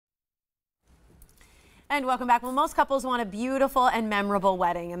And welcome back. Well, most couples want a beautiful and memorable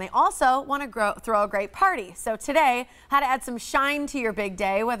wedding, and they also want to throw a great party. So today, how to add some shine to your big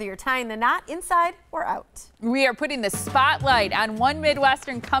day, whether you're tying the knot inside or out. We are putting the spotlight on one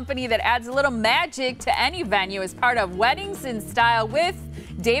Midwestern company that adds a little magic to any venue as part of Weddings in Style with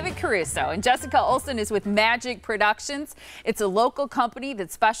David Caruso. And Jessica Olson is with Majic Productions. It's a local company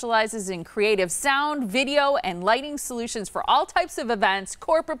that specializes in creative sound, video, and lighting solutions for all types of events,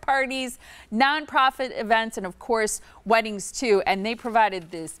 corporate parties, nonprofit events, and of course, weddings too. And they provided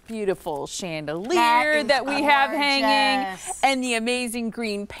this beautiful chandelier that we have hanging, and the amazing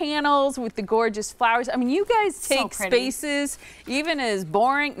green panels with the gorgeous flowers. I mean, you guys take spaces, even as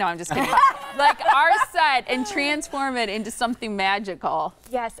boring, no, I'm just kidding, like our set, and transform it into something magical.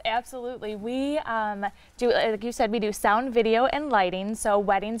 Yes, absolutely. We do, like you said, we do sound, video, and lighting. So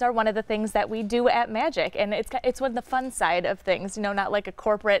weddings are one of the things that we do at Majic, and it's one of the fun side of things. You know, not like a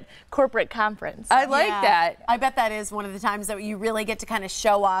corporate conference. I like that. I bet that is one of the times that you really get to kind of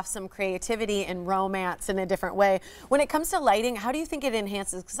show off some creativity and romance in a different way. When it comes to lighting, how do you think it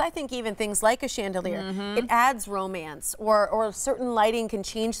enhances? Because I think even things like a chandelier, it adds romance, or certain lighting can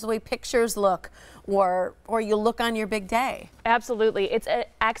change the way pictures look, or you look on your big day. Absolutely. It's an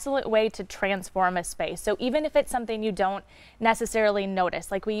excellent way to transform a space. So even if it's something you don't necessarily notice,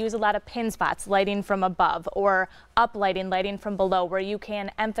 like we use a lot of pin spots, lighting from above, or up lighting from below, where you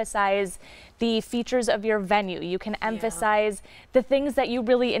can emphasize the features of your venue. You can emphasize the things that you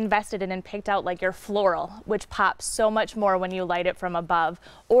really invested in and picked out, like your floral, which pops so much more when you light it from above,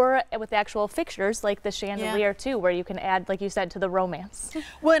 or with actual fixtures like the chandelier too, where you can add, like you said, to the romance.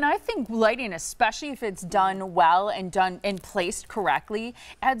 Well, and I think lighting, especially if it's done well and done and placed correctly,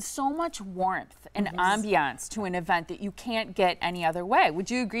 adds so much warmth and ambiance to an event that you can't get any other way. Would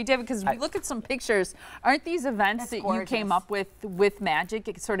you agree, David? Because we look at some pictures, aren't these events that you came up with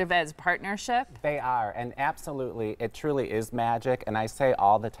Majic, sort of as a partnership? They are, and absolutely, it truly is magic. And I say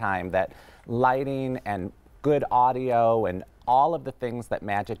all the time that lighting and good audio and all of the things that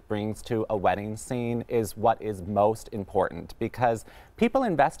Majic brings to a wedding scene is what is most important, because people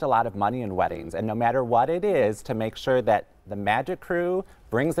invest a lot of money in weddings, and no matter what it is, to make sure that the Majic crew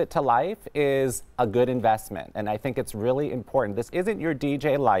brings it to life is a good investment. And I think it's really important. This isn't your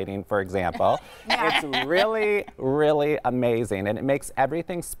DJ lighting, for example. It's really, really amazing, and it makes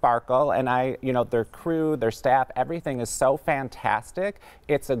everything sparkle. And their crew, their staff, everything is so fantastic.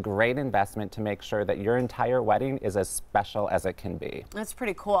 It's a great investment to make sure that your entire wedding is as special as it can be. That's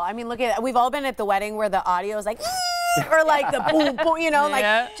pretty cool. I mean, look at that. We've all been at the wedding where the audio is like, or like the boom, boom, you know,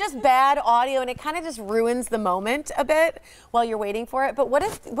 like just bad audio, and it kind of just ruins the moment a bit while you're waiting for it. But what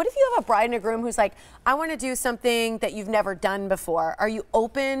if you have a bride and a groom who's like, I want to do something that you've never done before? Are you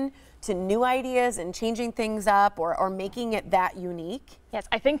open to new ideas and changing things up, or making it that unique? Yes,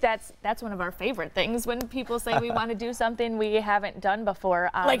 I think that's one of our favorite things, when people say we want to do something we haven't done before.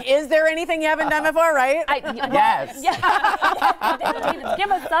 Like, is there anything you haven't done before, right? Yes. Yeah.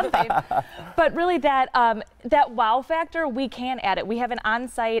 Give us something. But really, that wow factor, we can add it. We have an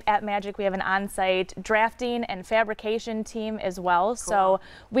on-site at Majic. We have an on-site drafting and fabrication team as well. Cool. So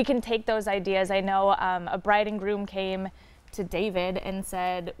we can take those ideas. I know a bride and groom came to David and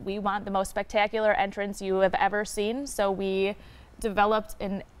said, we want the most spectacular entrance you have ever seen. So we developed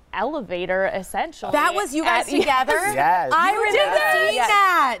an elevator, essentially. That was you guys together? Yes. I remember seeing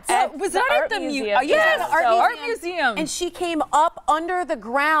that. So was that at the museum? Yes, the art museum. And she came up under the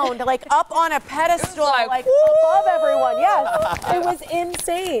ground, like up on a pedestal, like above everyone. Yes, it was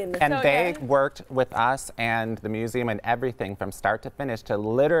insane. And they worked with us and the museum and everything from start to finish to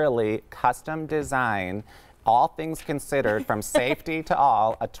literally custom design, all things considered, from safety to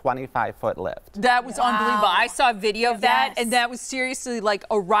all, a 25-foot lift. That was unbelievable. I saw a video of that, and that was seriously like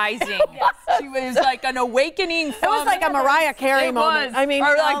a rising. She was like an awakening. It was like a Mariah Carey moment. I mean,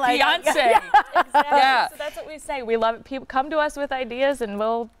 or like Beyonce. Exactly. Yeah. So that's what we say. We love it. People come to us with ideas, and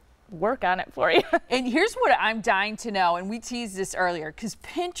we'll work on it for you. And here's what I'm dying to know, and we teased this earlier, because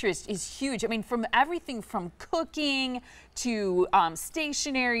Pinterest is huge. I mean, from everything from cooking to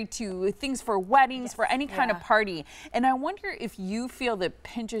stationery to things for weddings, for any kind of party. And I wonder if you feel that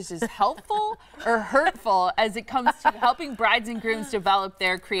Pinterest is helpful or hurtful as it comes to helping brides and grooms develop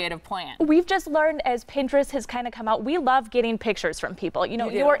their creative plan. We've just learned, as Pinterest has kind of come out, we love getting pictures from people. You know,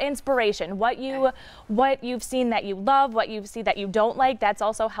 your inspiration, what you've seen that you love, what you see that you don't like, that's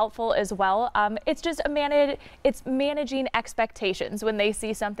also helpful helpful as well. It's just it's managing expectations when they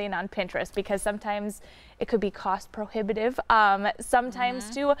see something on Pinterest, because sometimes it could be cost prohibitive.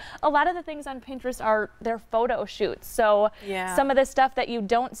 Sometimes too, a lot of the things on Pinterest are their photo shoots. So some of the stuff that you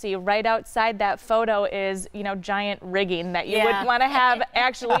don't see right outside that photo is, you know, giant rigging that you wouldn't want to have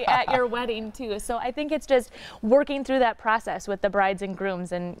actually at your wedding too. So I think it's just working through that process with the brides and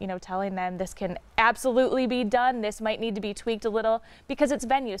grooms, and, you know, telling them this can absolutely be done. This might need to be tweaked a little because it's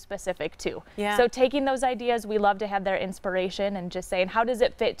venue specific too. So taking those ideas, we love to have their inspiration and just saying, how does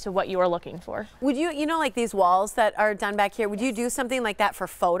it fit to what you are looking for? Would you know, like these walls that are done back here, would you do something like that for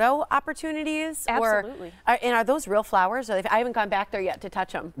photo opportunities? Absolutely. And are those real flowers? I haven't gone back there yet to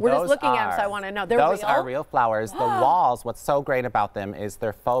touch them. We're just looking at them, so I want to know. Those are real flowers. The walls, what's so great about them is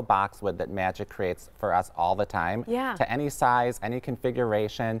they're faux boxwood that Majic creates for us all the time. To any size, any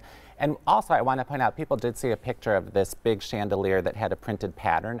configuration. And also, I want to point out, people did see a picture of this big chandelier that had a printed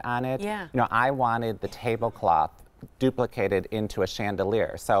pattern on it. You know, I wanted the tablecloth duplicated into a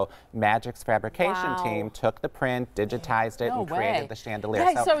chandelier. So Majic's fabrication team took the print, digitized it, and created the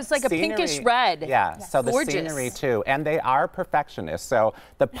chandelier. So it's like scenery, a pinkish red. So the scenery too. And they are perfectionists. So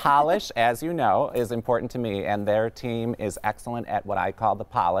the polish, as you know, is important to me, and their team is excellent at what I call the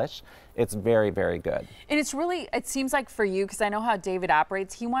polish. It's very, very good. And it's really, it seems like for you, because I know how David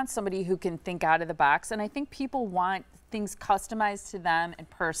operates, he wants somebody who can think out of the box. And I think people want things customized to them and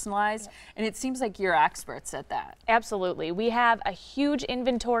personalized, and it seems like you're experts at that. Absolutely. We have a huge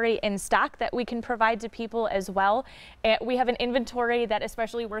inventory in stock that we can provide to people as well. And we have an inventory that,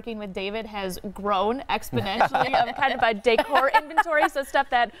 especially working with David, has grown exponentially of kind of a decor inventory, so stuff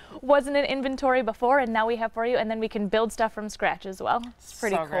that wasn't an inventory before, and now we have for you, and then we can build stuff from scratch as well. It's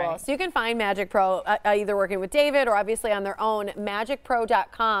pretty cool. So you can find Majic Pro either working with David or obviously on their own,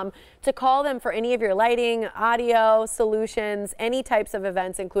 magicpro.com, to call them for any of your lighting, audio, solutions, any types of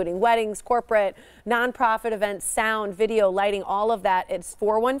events, including weddings, corporate, nonprofit events, sound, video, lighting, all of that. It's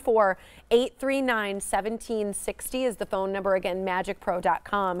 414-839-1760 is the phone number. Again,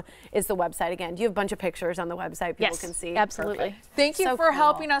 magicpro.com is the website. Again, do you have a bunch of pictures on the website people can see? Absolutely. Perfect. Thank you for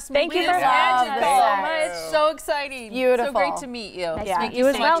helping us. Thank you for having us so much. So exciting. Beautiful. So great to meet you. Nice to meet you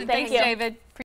as well. Thank you, David.